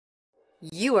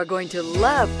You are going to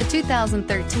love the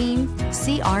 2013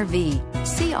 CR-V.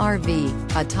 CR-V,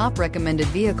 a top recommended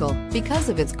vehicle because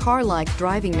of its car-like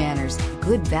driving manners,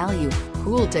 good value,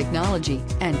 cool technology,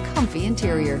 and comfy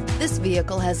interior. This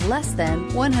vehicle has less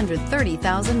than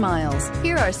 130,000 miles.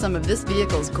 Here are some of this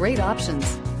vehicle's great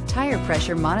options: tire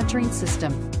pressure monitoring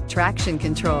system, traction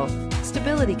control,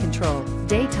 stability control,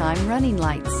 daytime running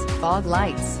lights, fog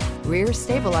lights, rear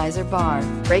stabilizer bar,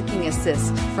 braking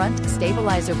assist, front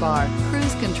stabilizer bar,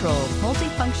 cruise control,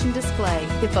 multifunction display.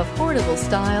 If affordable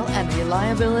style and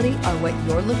reliability are what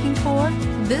you're looking for,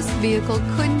 this vehicle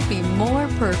couldn't be more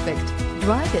perfect.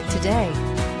 Drive it today.